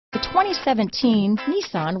2017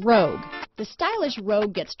 Nissan Rogue. The stylish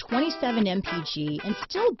Rogue gets 27 mpg and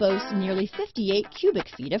still boasts nearly 58 cubic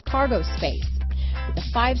feet of cargo space. With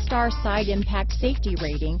a 5-star side impact safety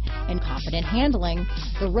rating and confident handling,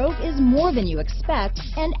 the Rogue is more than you expect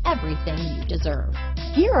and everything you deserve.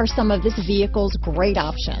 Here are some of this vehicle's great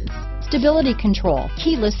options: stability control,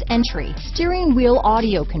 keyless entry, steering wheel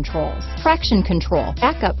audio controls, traction control,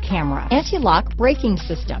 backup camera, anti-lock braking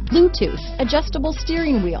system, Bluetooth, adjustable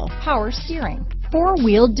steering wheel, power steering,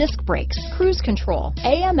 4-wheel disc brakes, cruise control,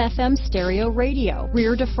 AM/FM stereo radio,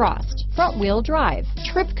 rear defrost, front-wheel drive,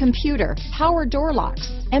 trip computer, power door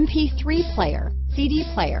locks, MP3 player, CD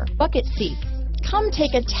player, bucket seats. Come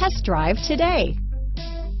take a test drive today.